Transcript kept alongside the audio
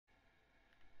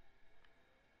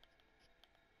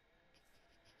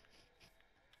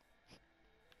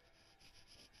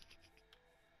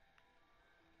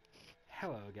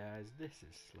Hello guys, this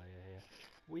is Slayer here.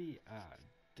 We are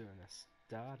doing a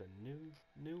start a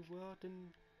new world, and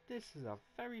this is our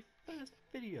very first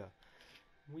video.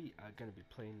 We are going to be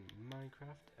playing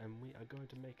Minecraft, and we are going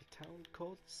to make a town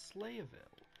called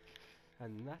Slayerville.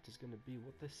 And that is going to be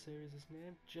what this series is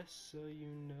named, just so you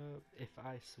know. If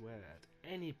I swear at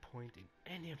any point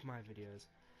in any of my videos,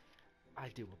 I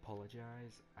do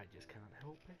apologise, I just can't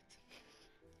help it.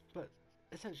 But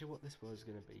essentially what this world is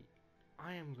going to be,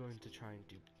 I am going to try and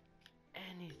do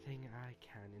anything I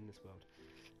can in this world.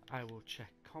 I will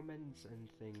check comments and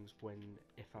things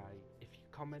if you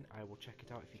comment, I will check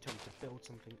it out. If you tell me to build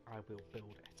something, I will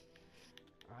build it.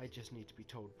 I just need to be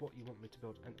told what you want me to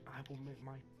build, and I will make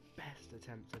my best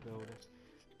attempt to build it,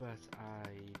 but I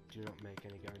do not make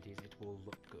any guarantees it will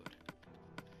look good.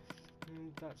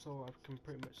 And that's all I can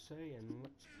pretty much say, and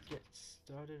let's get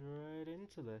started right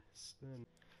into this then.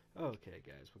 Okay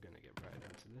guys, we're gonna get right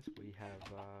into this. We have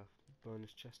our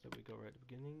bonus chest that we got right at the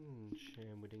beginning.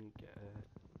 Shame we didn't get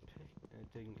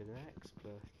didn't get an axe,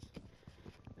 but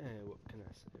what can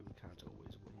I say? We can't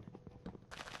always win.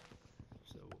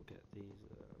 So we'll get these.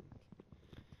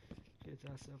 Get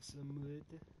ourselves some wood.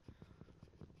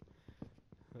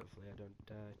 Hopefully I don't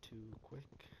die too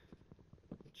quick.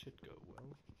 It should go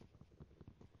well.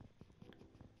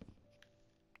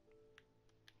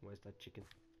 Where's that chicken?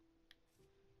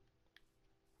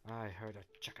 I heard a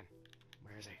chicken.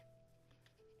 Where is he?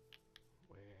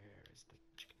 Where is the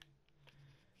chicken?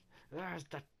 There's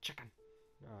the chicken!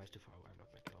 No, he's too far away. I'm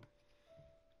not going to kill him.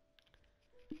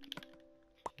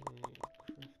 Okay,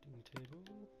 crafting table.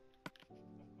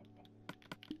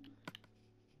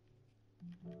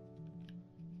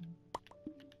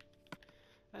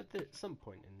 At some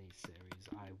point in these series,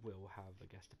 I will have a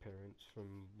guest appearance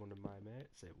from one of my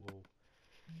mates.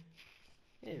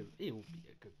 He'll be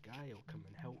a good guy. He'll come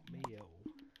and help me.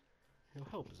 He'll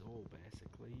help us all,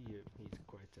 basically. He's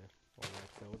quite a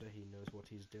alright builder. He knows what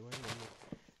he's doing.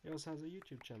 And he also has a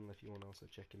YouTube channel if you want to also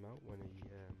check him out. When he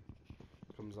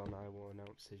comes on, I will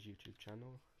announce his YouTube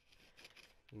channel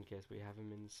in case we have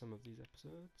him in some of these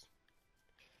episodes.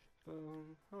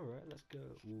 But alright, let's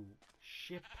go. Ooh,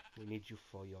 ship! We need you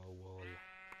for your wool.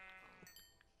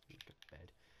 Look at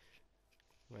bed.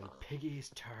 When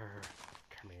piggies turn.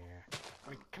 Come here.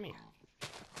 Wait, come here.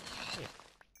 Here.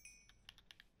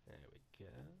 There we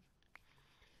go.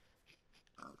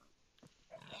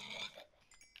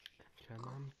 Come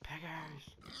on, piggies!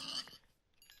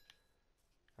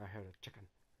 I heard a chicken.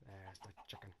 There's the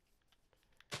chicken.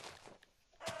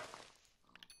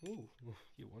 Ooh,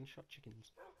 you one-shot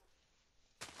chickens.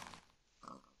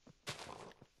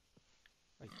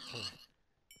 Like,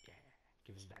 yeah,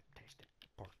 give us that tasty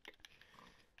pork.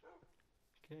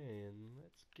 Okay, and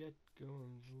let's get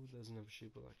going. Ooh, there's another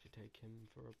sheep. We'll actually take him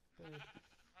for a bed.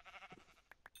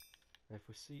 And if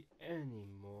we see any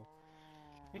more,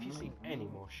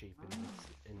 sheep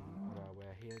on our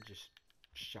way here, just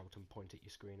shout and point at your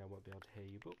screen. I won't be able to hear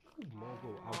you, but more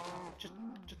will. I'll just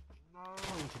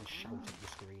point and shout at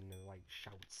your screen and like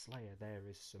shout, Slayer,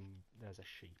 there's a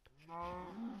sheep.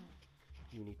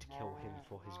 You need to kill him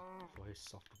for his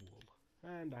soft wool.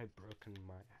 And I've broken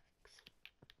my axe.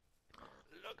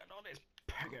 Look at all these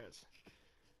peggers!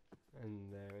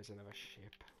 And there is another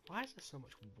ship. Why is there so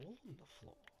much wool on the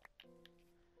floor?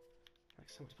 Like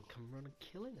someone's been coming around and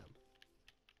killing them.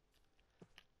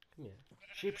 Come here.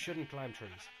 Sheep shouldn't climb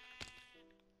trees.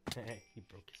 Hey, he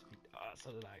broke his feet. Ah,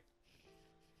 so did I.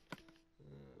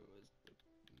 Where's the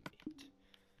meat?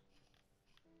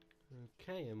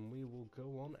 Okay, and we will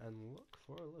go on and look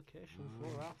for a location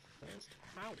for our first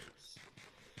house.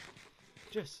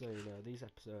 Just so you know, these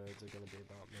episodes are going to be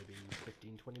about maybe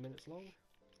 15-20 minutes long,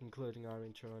 including our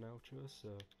intro and outro, so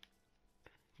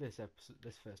this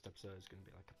first episode is going to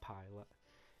be like a pilot.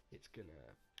 It's going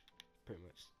to pretty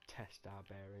much test our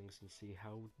bearings and see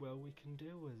how well we can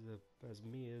do as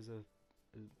me as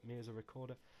a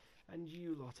recorder, and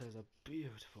you lot as a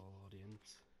beautiful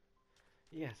audience.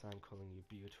 Yes, I'm calling you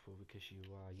beautiful because you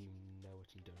are, you know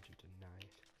it and don't you deny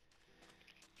it.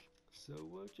 So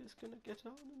we're just gonna get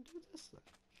on and do this then.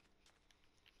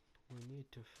 We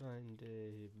need to find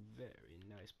a very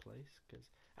nice place, because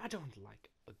I don't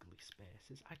like ugly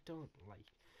spaces. I don't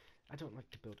like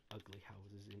to build ugly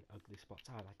houses in ugly spots.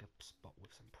 I like a spot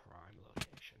with some prime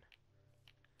location.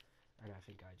 And I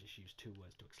think I just used two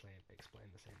words to explain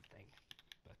the same thing.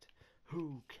 But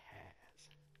who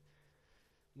cares?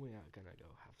 We are gonna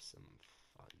go have some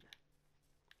fun.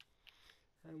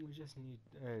 And we just need,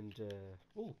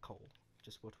 all coal,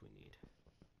 just what we need.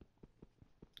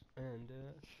 And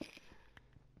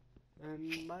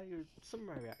some of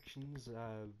my reactions,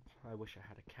 I wish I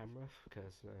had a camera,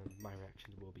 because my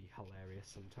reactions will be hilarious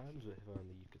sometimes, if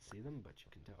only you could see them, but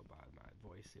you can tell by my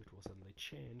voice it will suddenly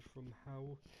change from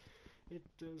how it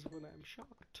does when I'm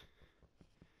shocked.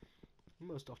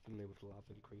 Most oftenly with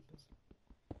lava and creepers.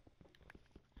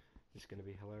 It's going to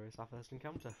be hilarious, our first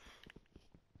encounter.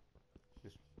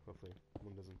 Just hopefully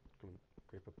one doesn't come and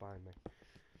creep up behind me.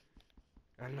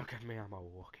 And look at me, I'm a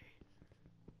walkie.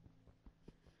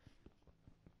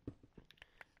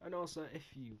 And also,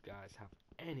 if you guys have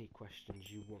any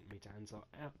questions you want me to answer,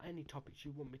 any topics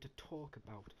you want me to talk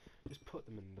about, just put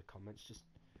them in the comments. Just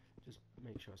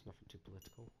make sure it's nothing too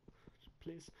political,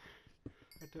 please.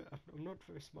 I'm not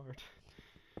very smart,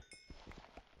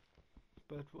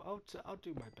 but I'll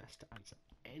do my best to answer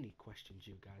any questions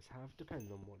you guys have,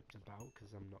 depending on what it's about,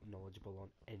 because I'm not knowledgeable on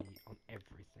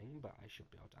everything, but I should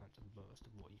be able to answer most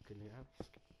of what you can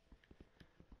ask.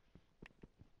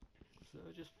 So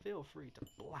just feel free to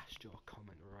blast your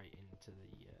comment right into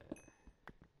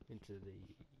the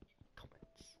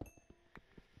comments.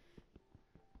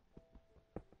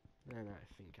 And I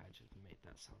think I just made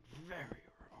that sound very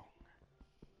wrong.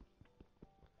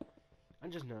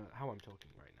 And just know how I'm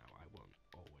talking right now, I won't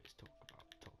always talk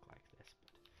like this,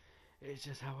 but it's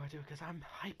just how I do, because I'm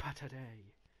hyper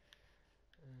today.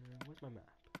 Where's my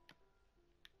map?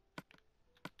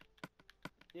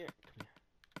 Yeah, come here.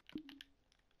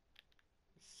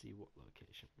 Let's see what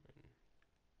location we're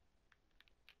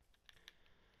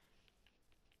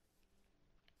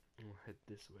in. We'll head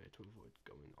this way to avoid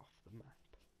going off the map.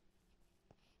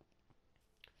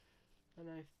 And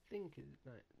I think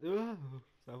oh,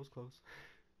 that was close.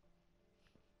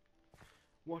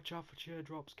 Watch out for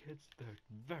teardrops, kids. They're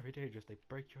very dangerous. They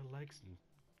break your legs and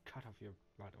cut off your...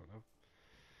 I don't know.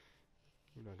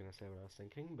 I'm not gonna say what I was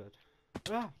thinking, but...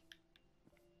 Ah!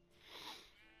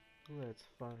 Let's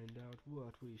find out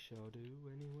what we shall do,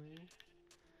 anyway.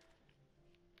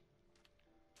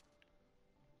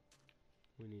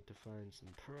 We need to find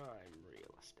some prime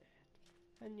real estate.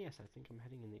 And yes, I think I'm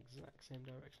heading in the exact same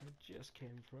direction I just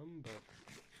came from, but...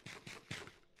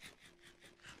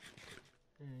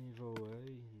 Either way,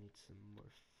 need some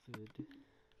more food.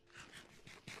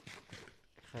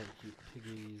 Thank you,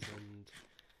 piggies and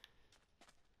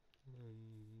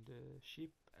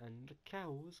sheep and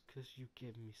cows, because you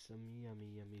gave me some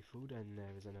yummy food. And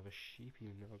there is another sheep,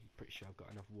 even though I'm pretty sure I've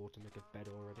got enough water to make a bed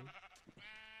already.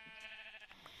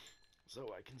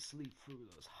 So I can sleep through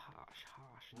those harsh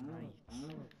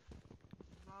nights.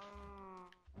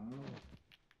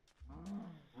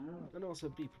 And also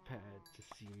be prepared to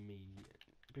see me,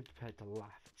 be prepared to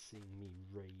laugh at seeing me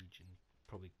rage and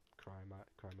probably cry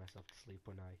myself to sleep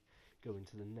when I go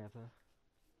into the nether.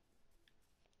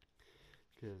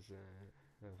 Because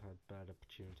I've had bad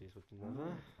opportunities with the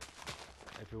nether.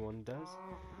 Everyone does.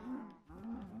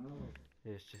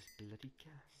 It's just bloody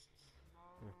ghasts.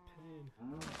 They're a pain.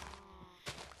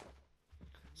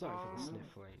 Sorry for the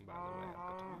sniffling, by the way,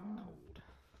 I've got a cold.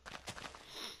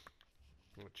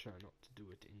 I'll try not to do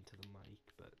it into the mic,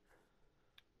 but...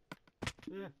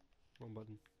 Yeah, wrong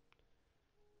button.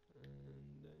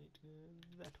 And I need to go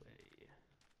that way.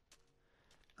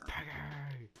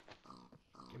 Piggy!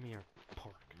 Give me your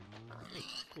pork. Hey,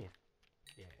 come here.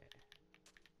 Yeah.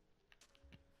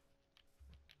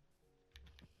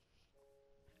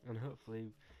 And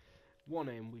hopefully, one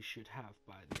aim we should have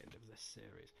by the end of this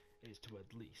series is to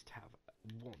at least have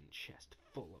one chest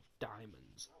full of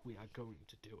diamonds. We are going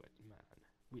to do it, man.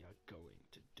 We are going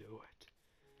to do it.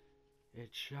 It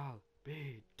shall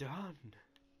be done.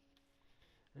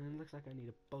 And it looks like I need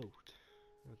a boat.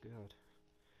 Oh god.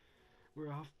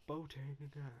 We're off boating.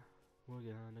 We're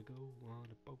gonna go on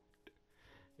a boat.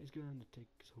 It's gonna take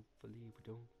us, hopefully we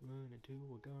don't run into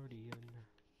a guardian.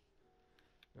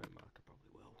 No, Mark, I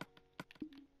probably will.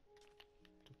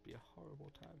 It'll be a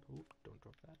horrible time. Oh, don't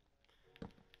drop that.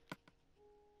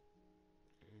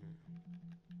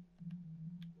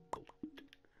 Boat.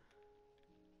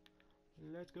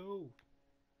 Let's go.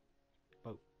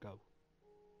 Boat, go.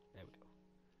 There we go.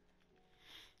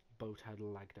 Boat had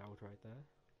lagged out right there.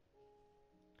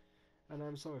 And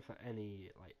I'm sorry for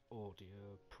any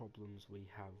audio problems we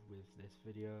have with this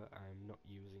video. I'm not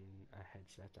using a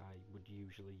headset I would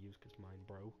usually use because mine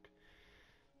broke.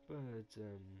 But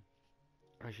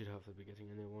I should hopefully be getting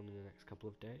a new one in the next couple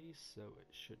of days, so it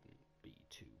shouldn't be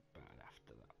too bad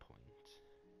after that point.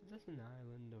 Is this an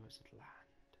island or is it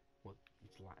land? Well,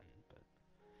 it's land, but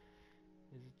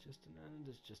is it just an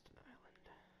island? It's just an island.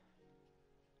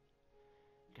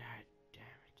 God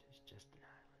damn it, it's just an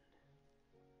island.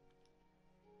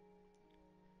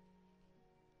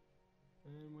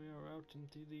 And we are out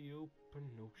into the open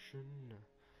ocean.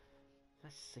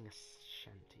 Let's sing a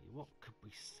shanty. What could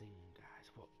we sing,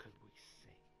 guys? What could we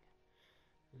sing?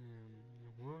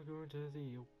 We're going to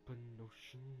the open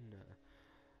ocean.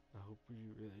 I hope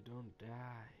you really don't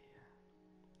die.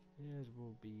 It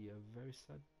will be a very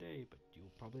sad day, but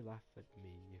you'll probably laugh at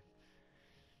me.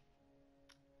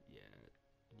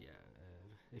 Yeah.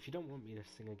 If you don't want me to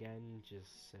sing again,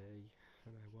 just say,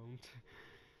 and I won't.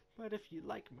 But if you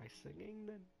like my singing,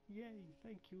 then yay,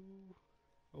 thank you.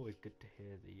 Always good to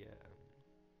hear the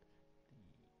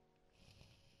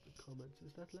comments.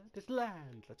 Is that land? It's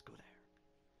land! Let's go there.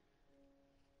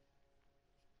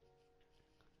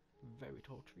 Very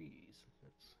tall trees.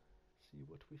 Let's see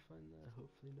what we find there.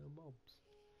 Hopefully no mobs.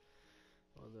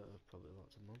 Although probably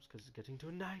lots of mobs because it's getting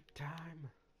to night time.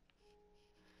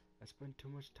 I spent too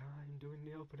much time doing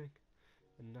the opening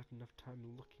and not enough time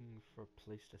looking for a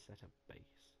place to set up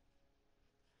base.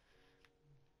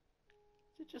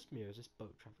 Is it just me or is this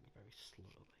boat travelling very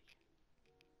slowly?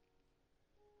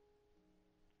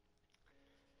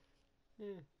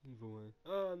 Yeah, either way.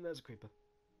 Oh, and there's a creeper.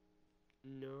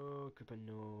 No, creeper,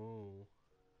 no.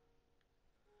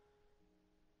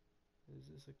 Is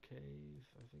this a cave?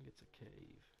 I think it's a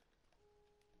cave.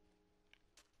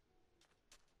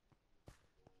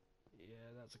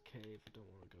 Yeah, that's a cave. I don't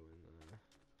want to go in there.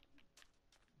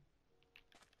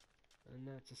 And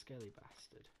that's a skelly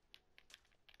bastard.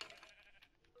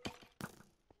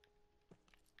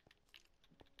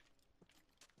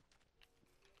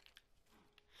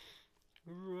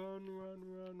 Run, run,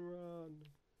 run, run.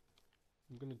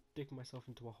 I'm gonna dig myself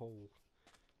into a hole.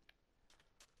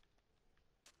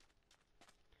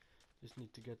 Just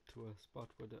need to get to a spot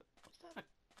where the... What's that?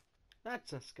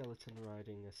 That's a skeleton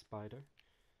riding a spider.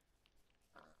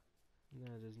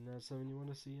 That is not something you want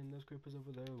to see in those creepers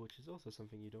over there, which is also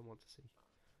something you don't want to see.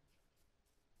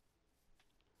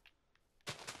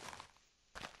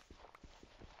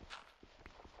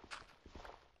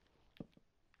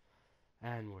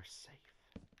 And we're safe.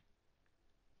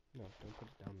 No, don't put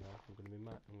it down there. I'm gonna be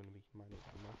mining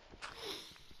down there.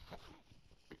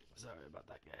 Sorry about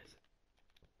that, guys.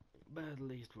 But at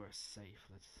least we're safe.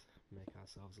 Let's make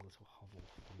ourselves a little hovel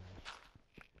for the night.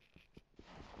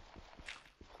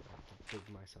 So I have to dig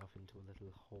myself into a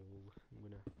little hole. I'm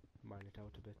gonna mine it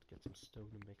out a bit, get some stone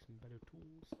and make some better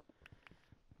tools.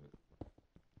 But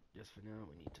just for now,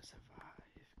 we need to survive,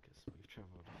 because we've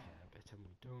travelled a fair bit and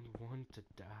we don't want to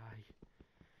die.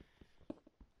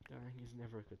 Dying is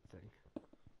never a good thing.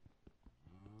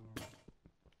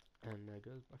 And there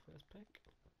goes my first pick.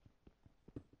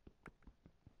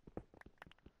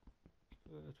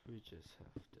 But we just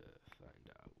have to find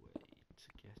our way to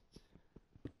get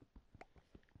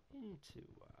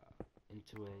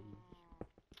into a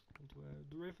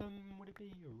rhythm. Would it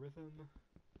be a rhythm?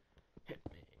 Hit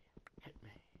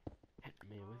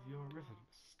me with your rhythm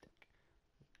stick.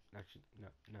 Actually,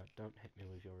 no, don't hit me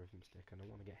with your rhythm stick. I don't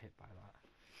want to get hit by that.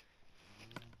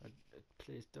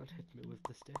 Please don't hit me with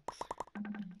the sticks.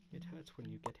 It hurts when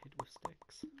you get hit with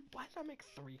sticks. Why did I make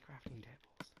 3 crafting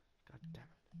tables? God damn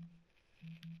it.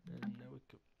 And now we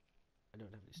go. I don't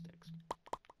have any sticks.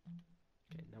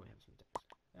 Okay, now we have some sticks.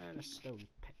 And a stone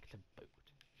pick to boot.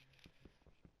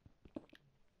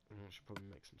 And I should probably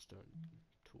make some stone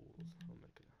tools. I'll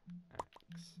make an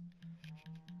axe.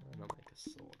 And I'll make a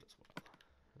sword as well.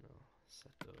 And I'll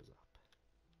set those up.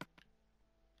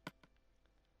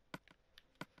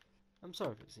 I'm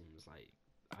sorry if it seems like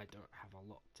I don't have a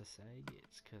lot to say.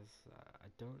 It's because I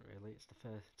don't really.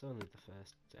 It's only the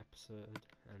first episode,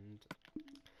 and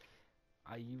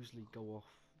I usually go off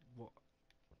what.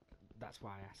 That's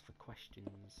why I ask for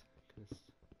questions, because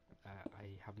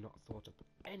I have not thought up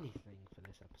anything for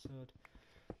this episode.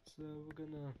 So we're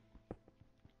gonna.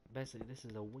 Basically, this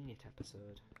is a wing it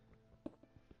episode.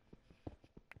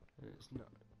 And it's not.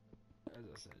 As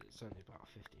I said, it's only about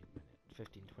a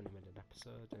 15-20 minute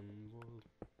episode, and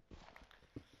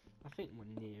I think we're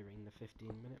nearing the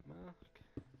 15-minute mark.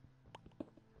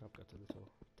 I've got a little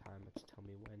timer to tell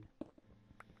me when.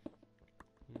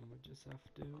 And we just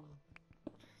have to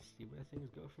see where things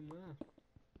go from there.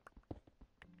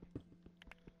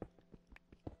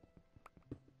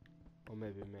 Or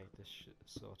maybe make this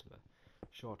sort of a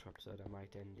shorter episode. I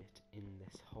might end it in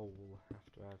this hole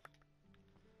after I've...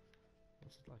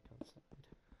 What's it like outside?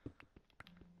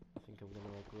 I think I'm going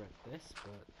to regret this,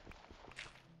 but...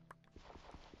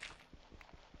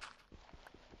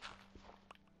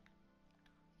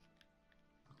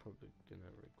 I'm probably going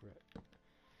to regret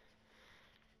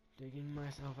digging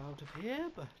myself out of here,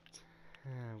 but...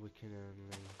 we can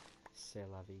only say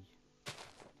la vie.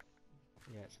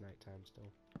 Yeah, it's night time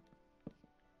still.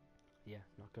 Yeah,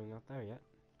 not going out there yet.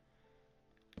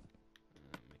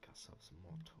 Make ourselves some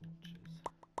more torches.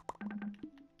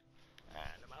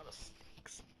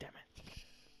 damn it.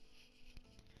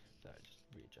 So I just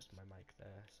readjust my mic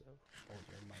there, so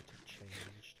audio might have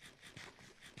changed.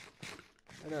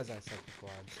 And as I said before,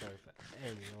 I'm sorry for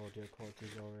any audio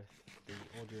qualities, or if the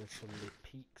audio suddenly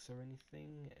peaks or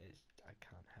anything. I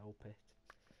can't help it,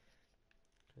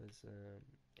 because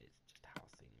it's just how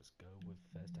things go with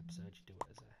first episode. You do it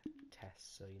as a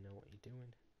test, so you know what you're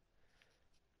doing.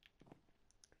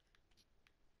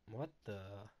 What the?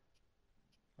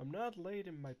 I'm not laid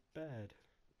in my bed.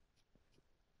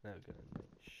 There we go,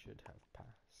 it should have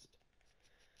passed.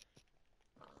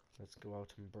 Let's go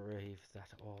out and brave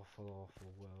that awful,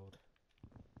 awful world.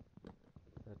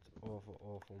 That awful,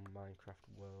 awful Minecraft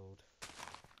world.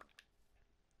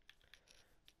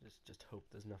 Just hope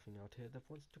there's nothing out here that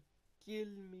wants to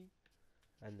kill me.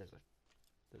 And there's a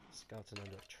skeleton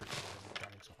under a tree and I'm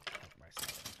dying, so I'll cut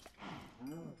myself.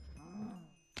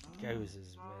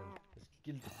 Gooses, man. Let's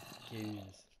kill the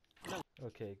goose.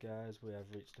 Okay guys, we have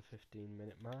reached the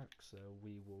 15-minute mark, so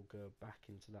we will go back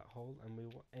into that hole and we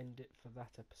will end it for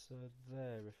that episode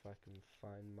there, if I can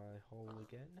find my hole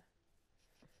again.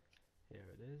 Here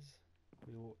it is.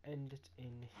 We will end it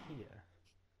in here.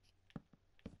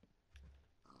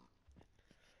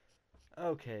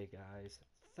 Okay guys,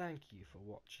 thank you for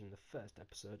watching the first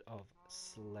episode of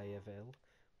Slayerville.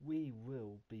 We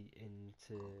will be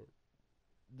into...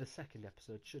 The second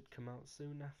episode should come out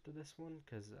soon after this one,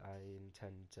 because I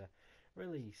intend to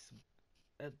release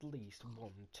at least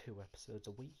 1-2 episodes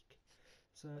a week.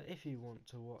 So if you want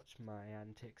to watch my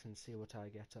antics and see what I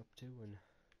get up to and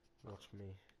watch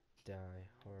me die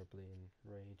horribly in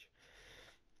rage,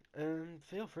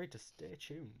 feel free to stay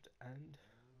tuned, and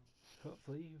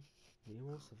hopefully we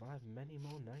will survive many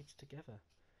more nights together.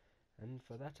 And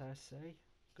for that I say,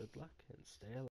 good luck and stay alive.